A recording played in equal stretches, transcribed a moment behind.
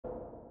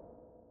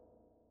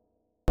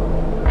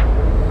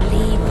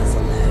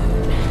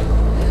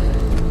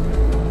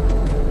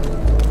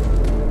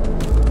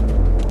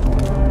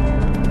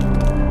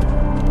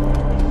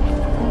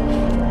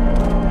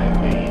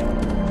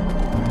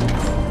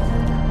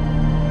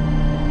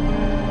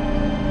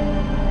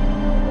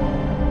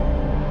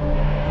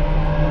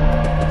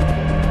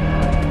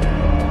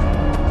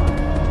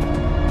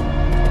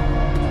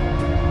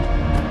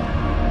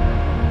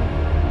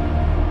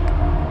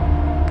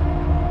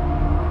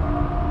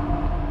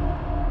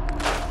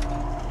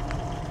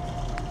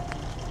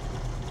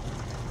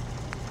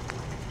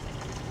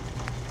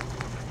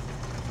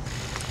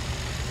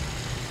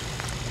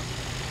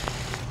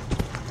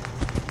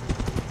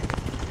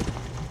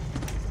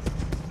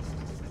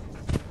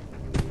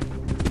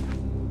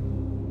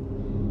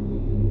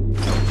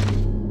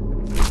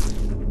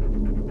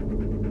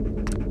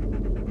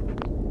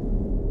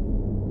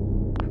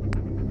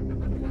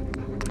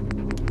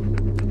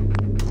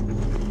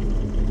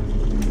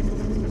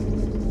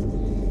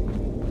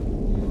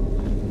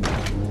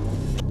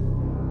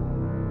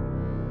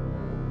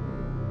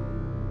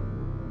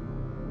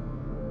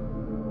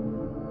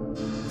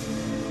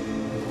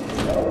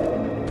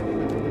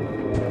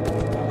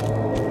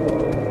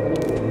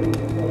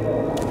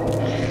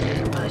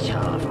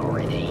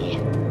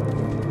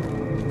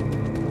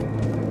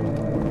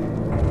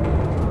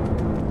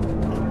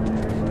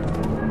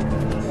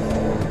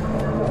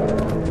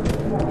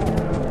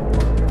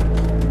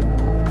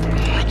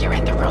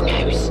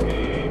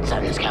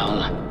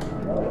hell.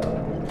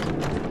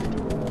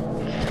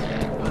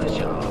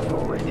 Push off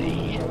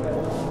already.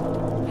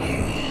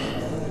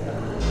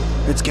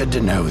 It's good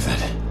to know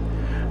that,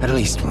 at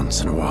least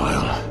once in a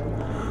while,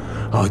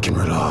 I can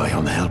rely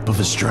on the help of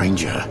a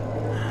stranger.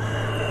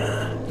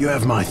 You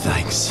have my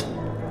thanks.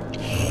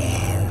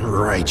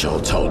 Rachel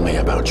told me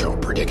about your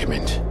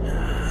predicament.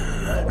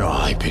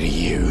 I pity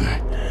you.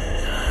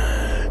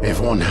 If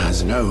one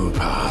has no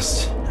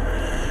past,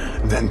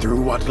 then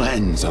through what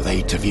lens are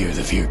they to view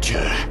the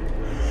future?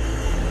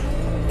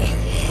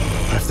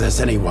 If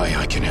there's any way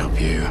I can help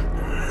you,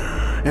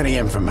 any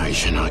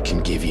information I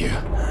can give you,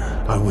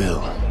 I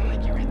will.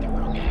 You're in the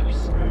wrong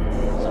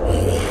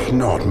house.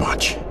 Not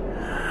much.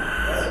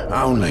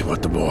 Only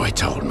what the boy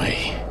told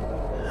me.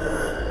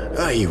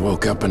 He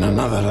woke up in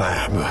another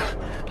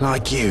lab,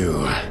 like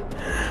you.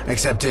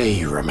 Except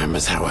he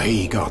remembers how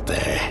he got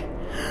there.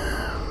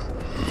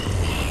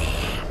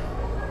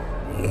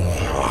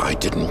 I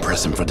didn't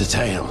press him for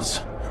details.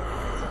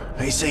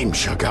 He seemed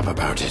shook up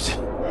about it.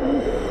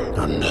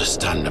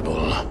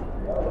 Understandable.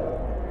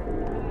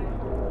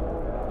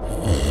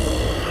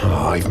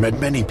 I've met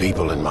many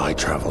people in my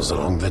travels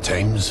along the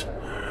Thames,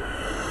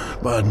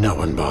 but no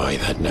one by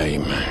that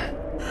name.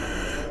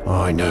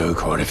 I know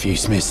quite a few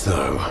Smiths,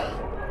 though.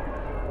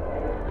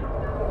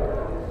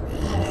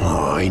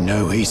 I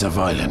know he's a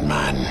violent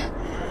man,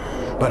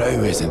 but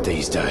who isn't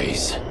these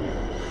days?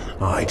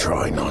 I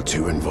try not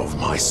to involve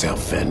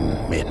myself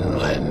in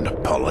inland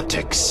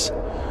politics.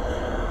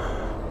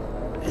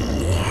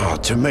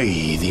 To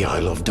me, the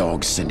Isle of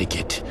Dogs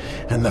Syndicate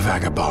and the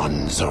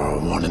Vagabonds are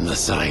one and the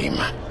same.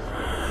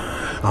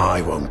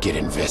 I won't get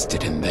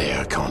invested in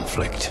their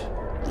conflict.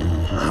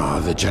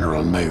 The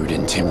general mood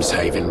in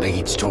Timshaven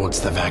leads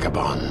towards the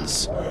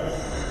Vagabonds.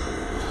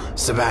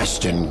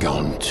 Sebastian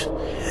Gaunt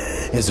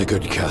is a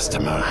good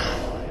customer.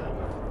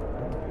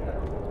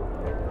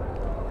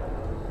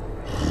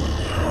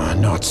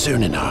 Not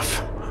soon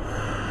enough.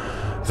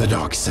 The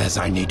doc says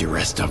I need to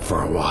rest up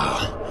for a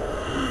while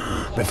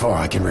before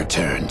I can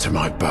return to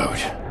my boat.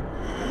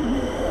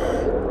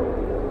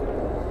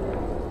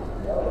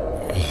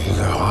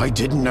 Though I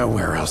didn't know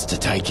where else to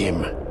take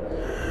him.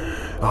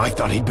 I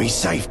thought he'd be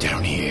safe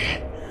down here.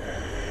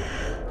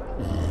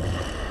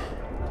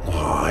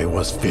 I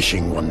was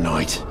fishing one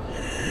night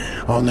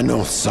on the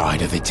north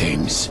side of the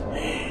Thames.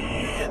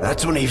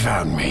 That's when he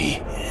found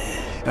me.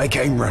 I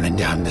came running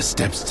down the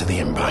steps to the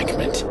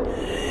embankment.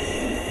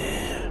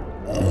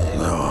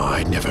 Though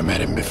I'd never met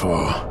him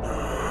before.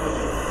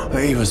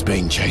 He was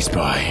being chased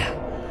by...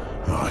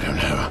 I don't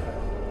know.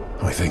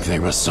 I think they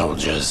were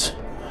soldiers.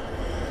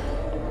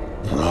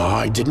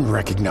 I didn't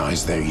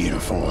recognize their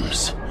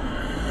uniforms.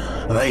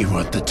 They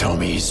weren't the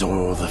Tommies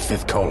or the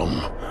Fifth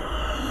Column,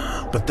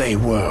 but they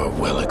were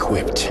well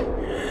equipped.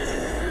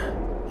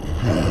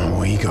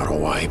 We got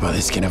away by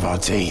the skin of our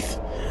teeth.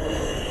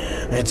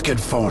 It's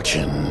good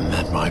fortune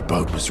that my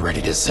boat was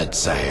ready to set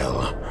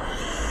sail.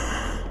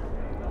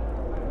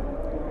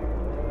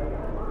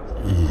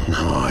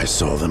 I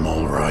saw them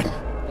all right.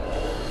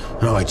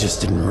 I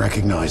just didn't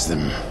recognize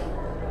them.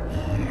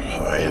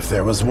 If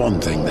there was one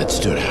thing that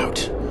stood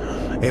out,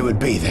 it would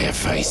be their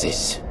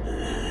faces.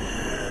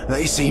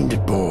 They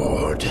seemed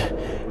bored,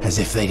 as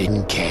if they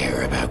didn't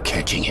care about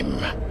catching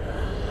him.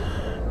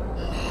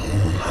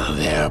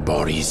 Their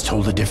bodies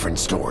told a different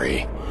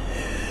story.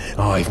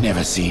 I've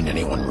never seen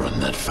anyone run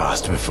that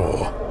fast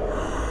before.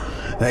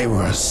 They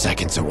were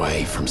seconds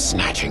away from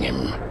snatching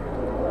him.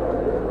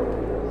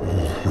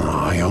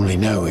 I only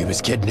know he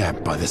was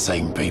kidnapped by the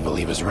same people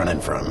he was running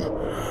from.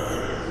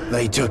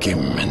 They took him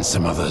and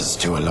some others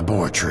to a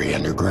laboratory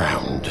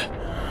underground.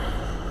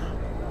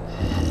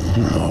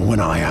 When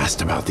I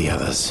asked about the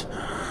others,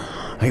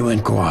 he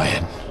went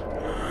quiet.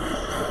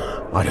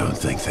 I don't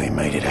think they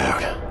made it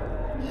out.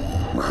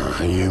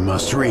 You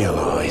must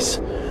realize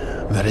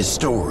that his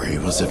story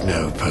was of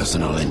no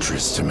personal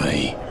interest to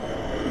me.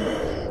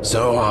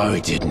 So I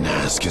didn't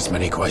ask as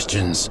many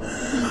questions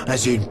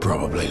as you'd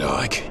probably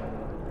like.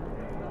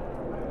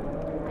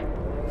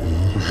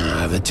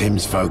 The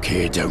Thames folk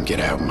here don't get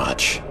out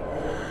much.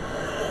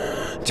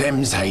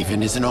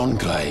 Timshaven is an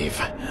enclave.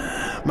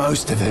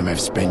 Most of them have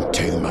spent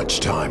too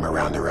much time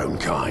around their own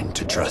kind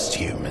to trust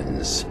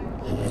humans.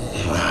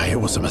 It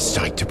was a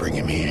mistake to bring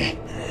him here.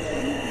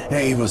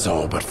 He was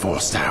all but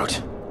forced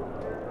out.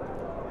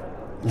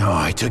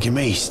 I took him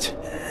east,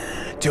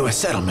 to a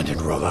settlement in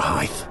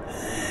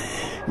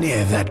Rotherhithe,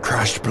 near that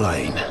crashed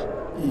plane.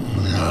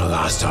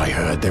 Last I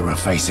heard, they were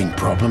facing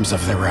problems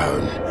of their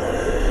own.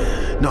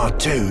 Not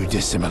too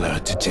dissimilar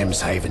to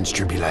Timshaven's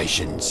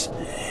tribulations.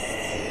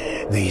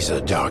 These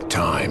are dark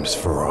times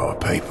for our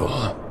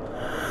people.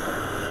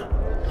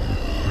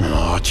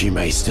 Archie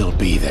may still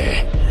be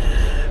there.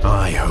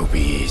 I hope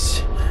he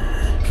is.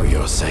 For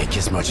your sake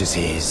as much as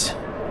his.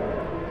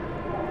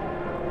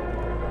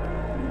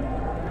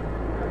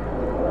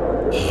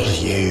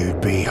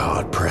 You'd be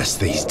hard-pressed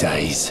these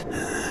days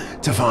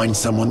to find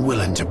someone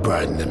willing to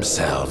burden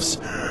themselves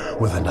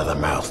with another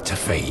mouth to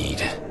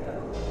feed.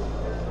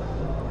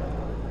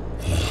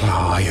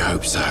 I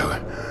hope so.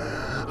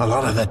 A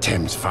lot of the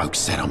Thames folk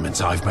settlements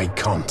I've made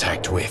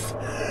contact with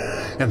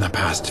in the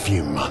past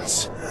few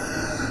months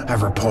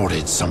have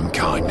reported some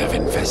kind of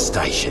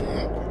infestation.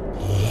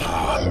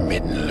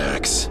 Midden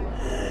lurks,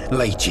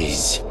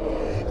 leeches,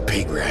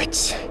 pig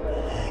rats,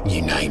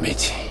 you name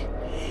it.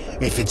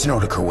 If it's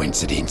not a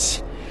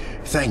coincidence,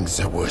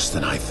 things are worse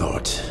than I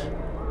thought.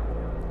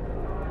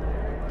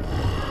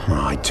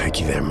 I'd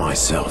take you there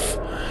myself,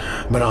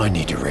 but I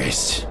need to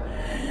rest.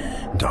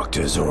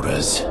 Doctor's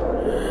orders.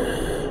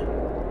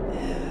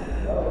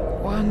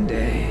 One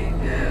day,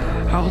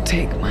 I'll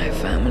take my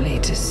family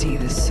to see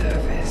the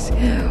service.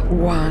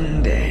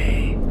 One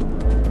day.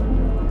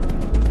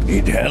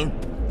 Need help?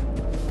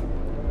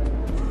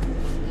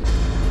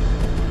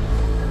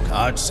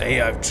 Can't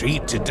say I've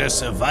treated a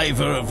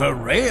survivor of a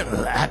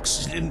rail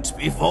accident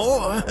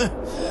before.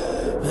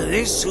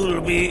 This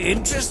will be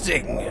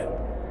interesting.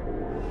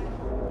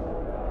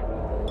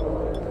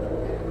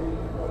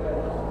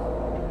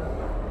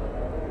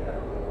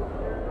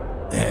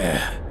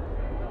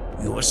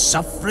 You're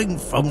suffering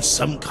from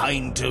some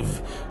kind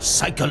of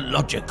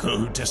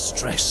psychological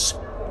distress.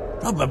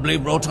 Probably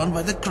brought on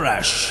by the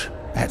crash.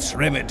 That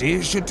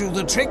remedy should do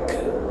the trick.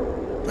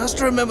 Just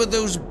remember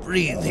those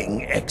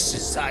breathing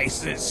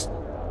exercises.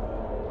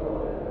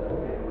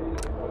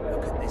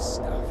 Look at this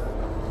stuff.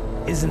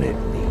 Isn't it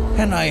neat?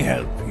 Can I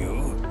help you?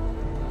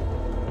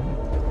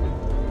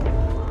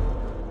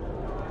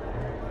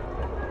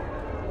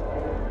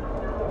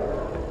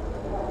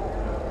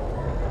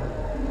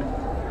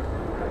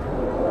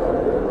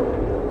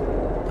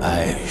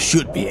 I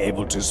should be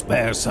able to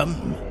spare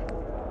some.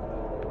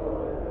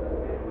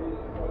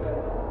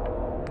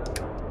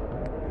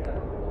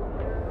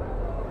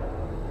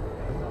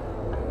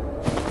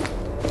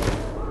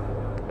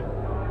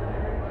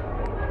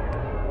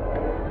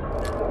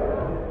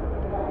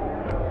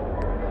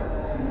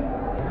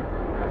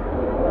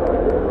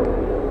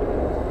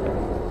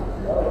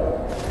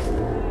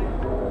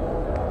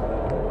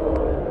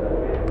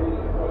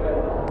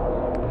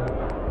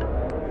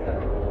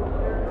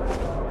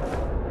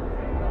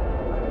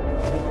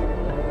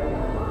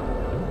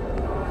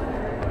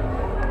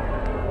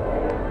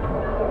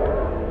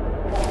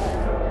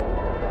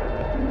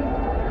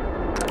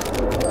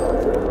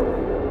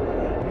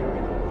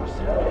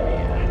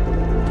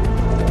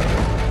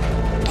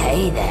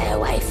 Hey there,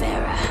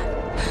 Wayfarer.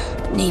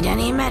 Need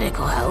any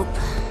medical help?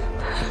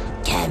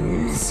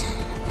 Chems.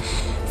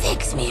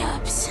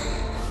 Fix-me-ups.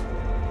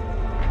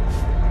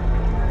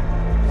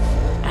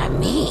 I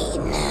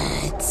mean,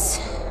 it's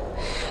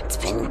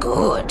been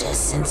good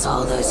since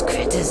all those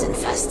critters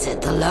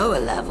infested the lower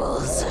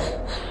levels.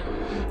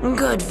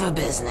 Good for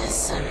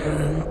business.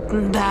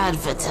 Bad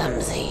for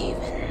Thames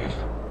even.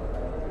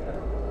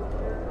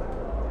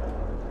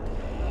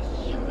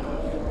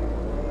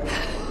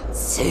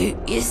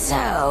 Suit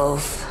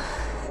yourself.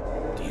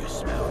 Do you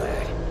smell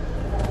that?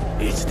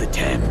 It's the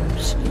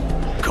Thames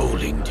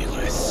calling to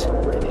us.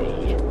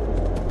 Ready.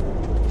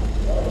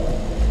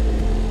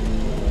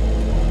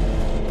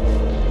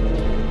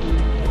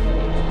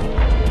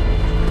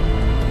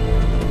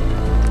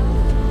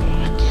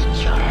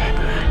 Sure.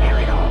 Here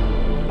we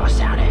go.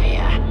 Bust out of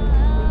here.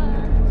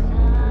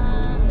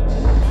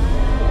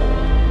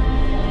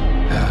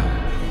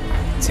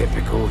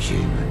 Typical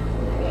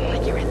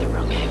human. You're in the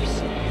wrong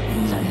house.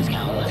 Something's going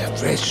on. A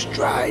fresh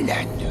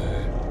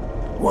Drylander.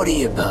 What are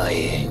you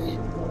buying?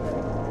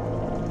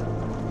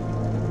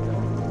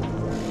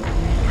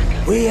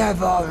 We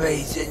have our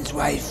reasons,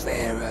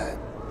 Wayfarer.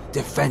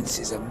 Defense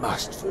is a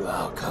must for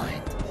our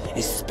kind,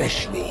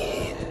 especially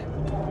here.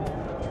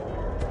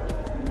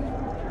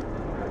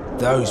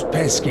 Those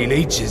pesky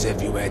leeches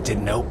everywhere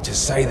didn't help, to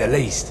say the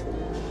least.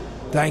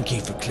 Thank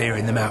you for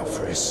clearing them out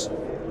for us.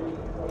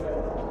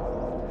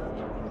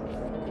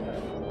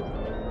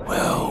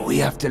 Well, we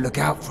have to look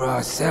out for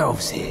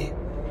ourselves here.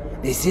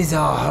 This is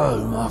our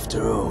home,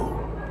 after all.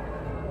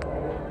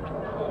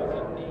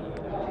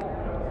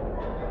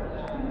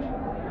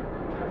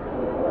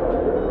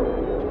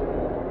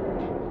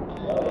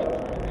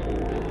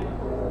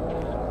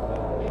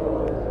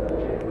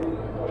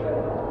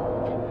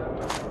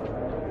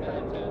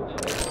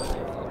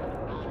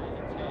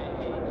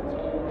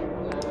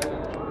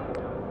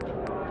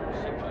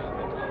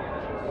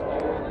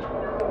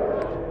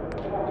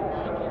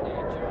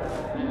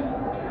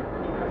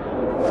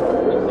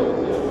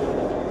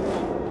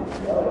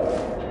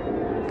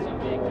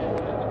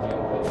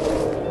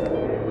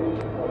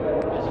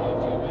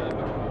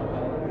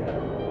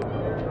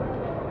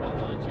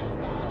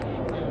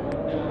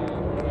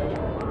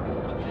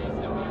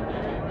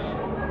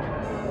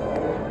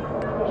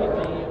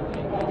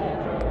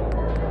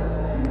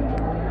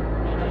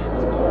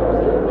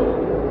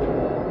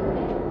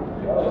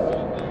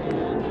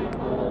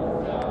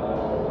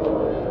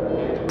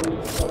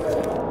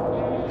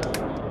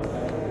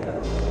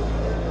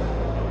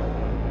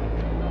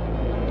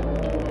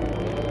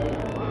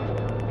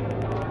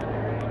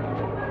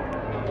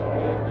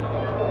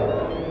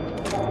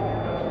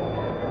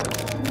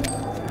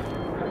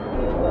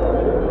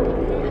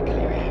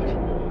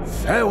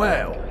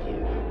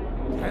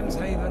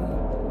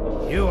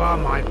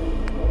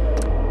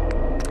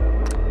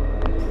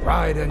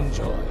 pride and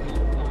joy.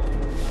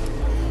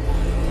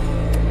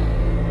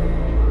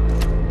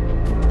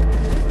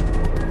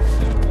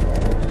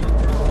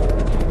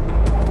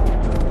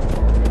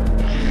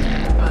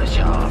 Push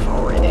off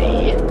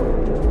already.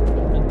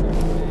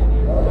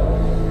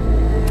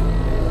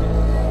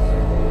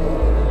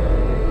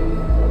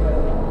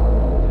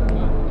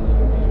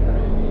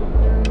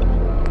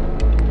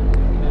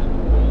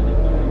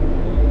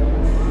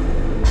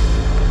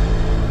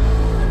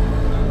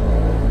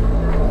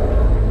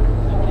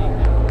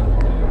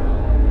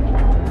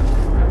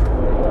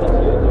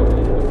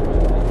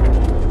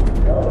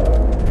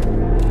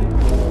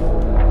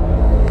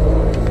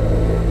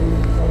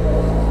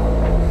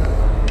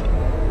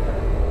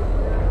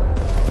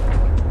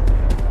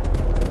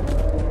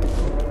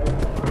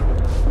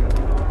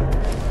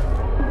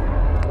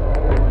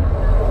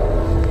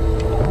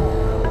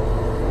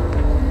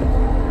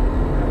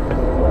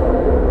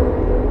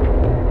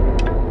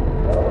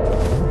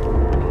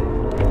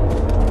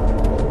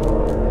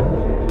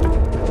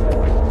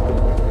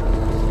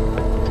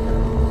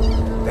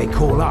 They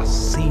call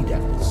us Sea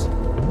Devils,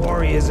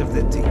 warriors of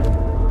the deep.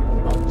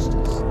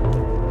 Monsters.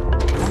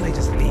 Can't they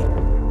just leave?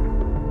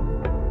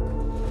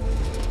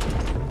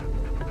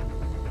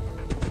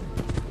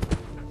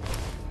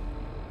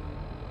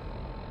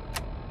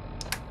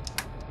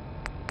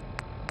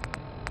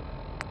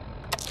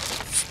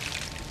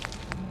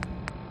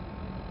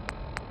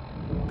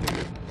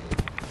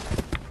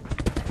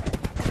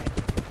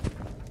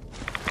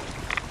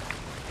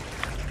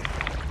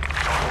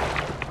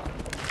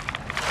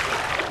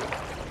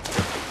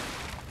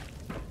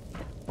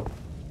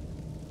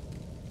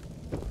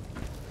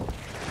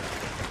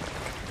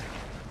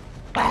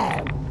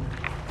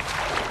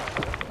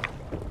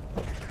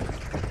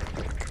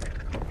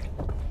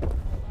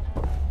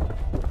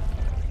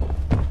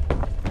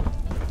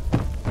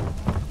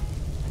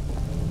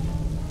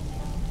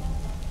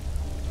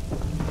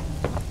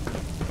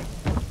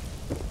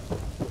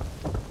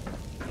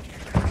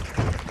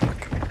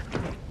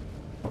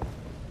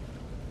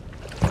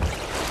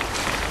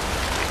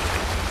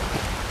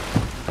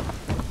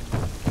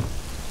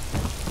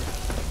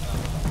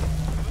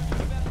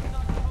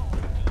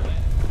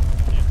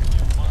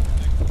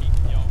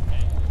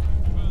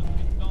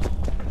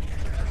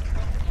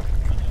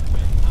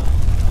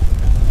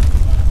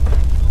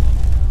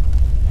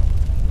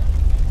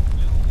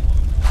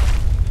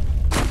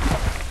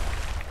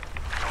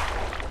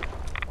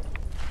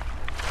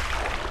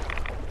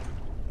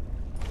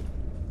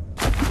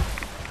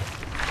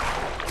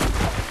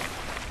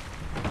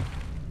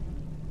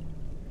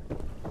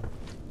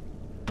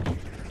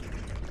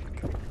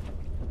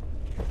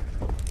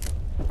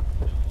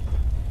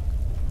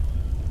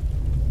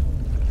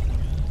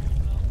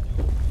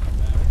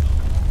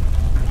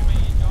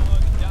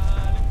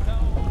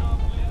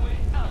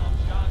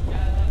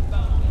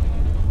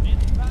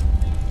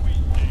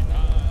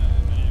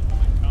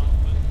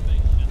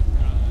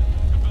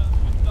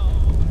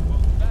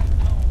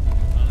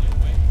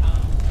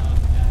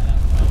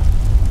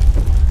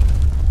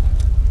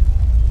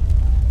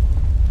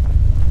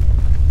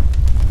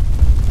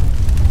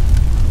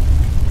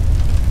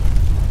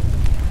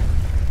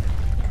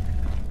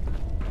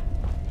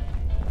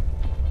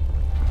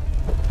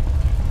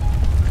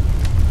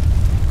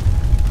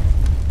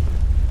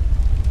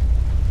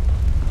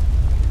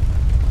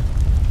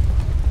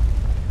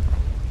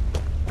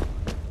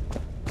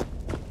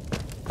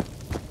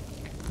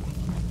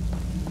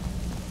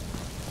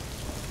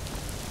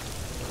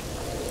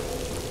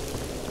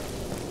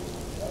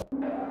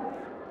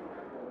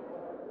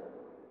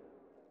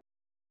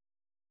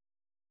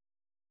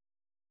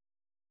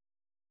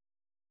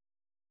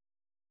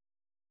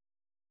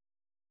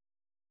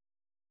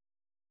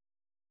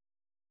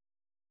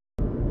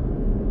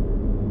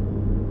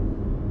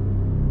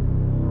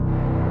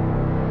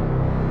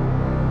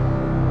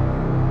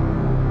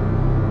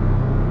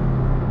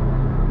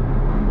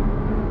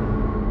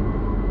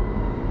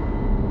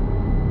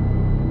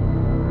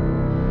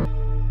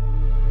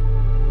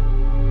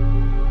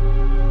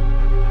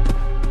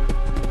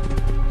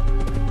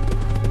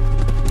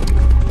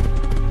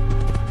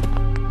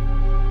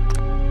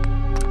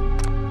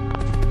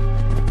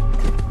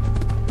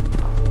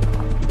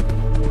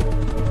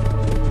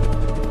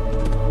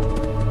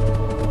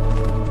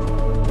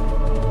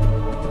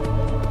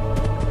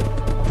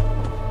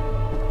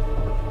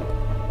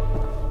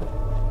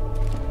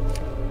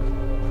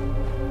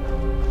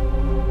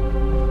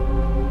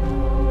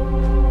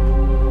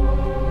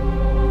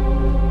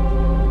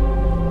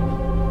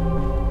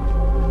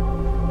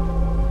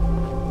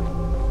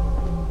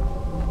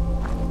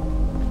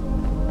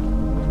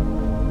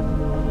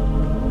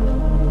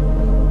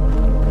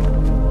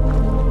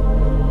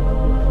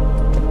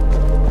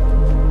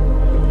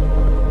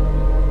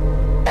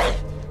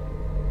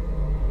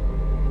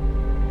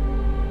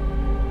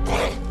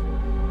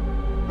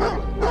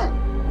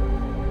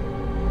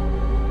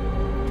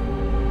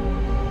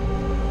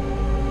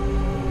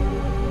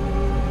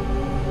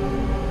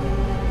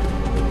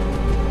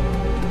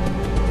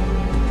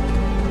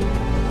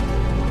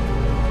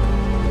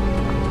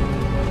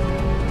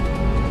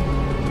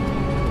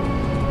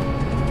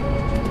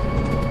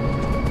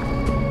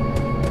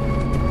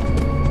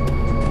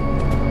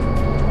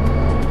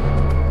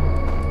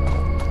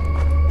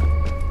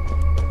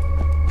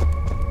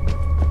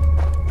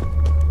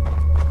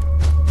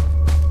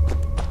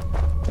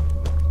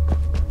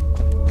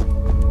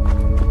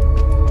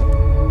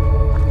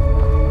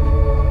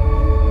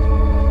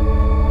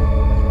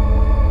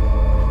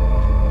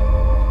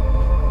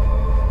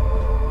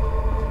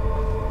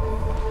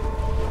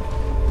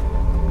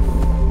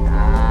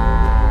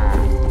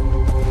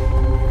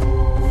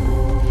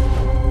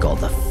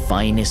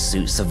 finest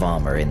suits of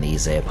armor in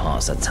these here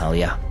parts, I tell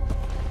ya.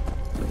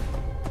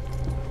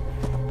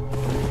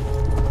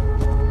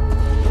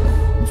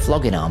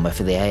 Flogging armor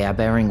for the Ahab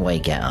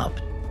Eringway get-up,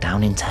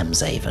 down in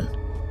Thameshaven.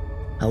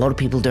 A lot of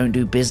people don't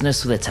do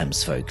business with the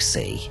Thames folks,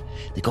 see?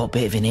 They got a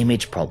bit of an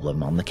image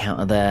problem on account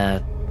of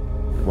their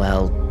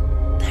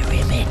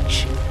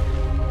image.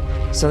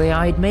 So they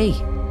hired me.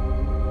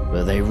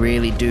 But they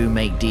really do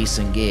make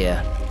decent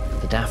gear.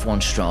 The daft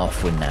ones strut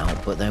off with now,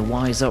 but they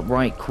wise up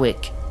right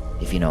quick,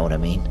 if you know what I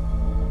mean.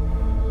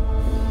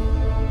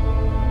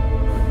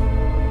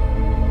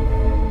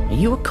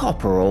 Are you a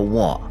copper or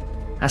what?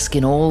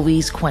 Asking all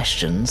these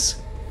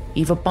questions?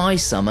 Either buy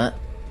summit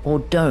or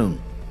don't.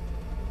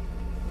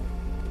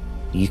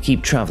 You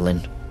keep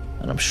travelling,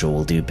 and I'm sure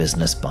we'll do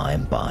business by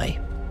and by.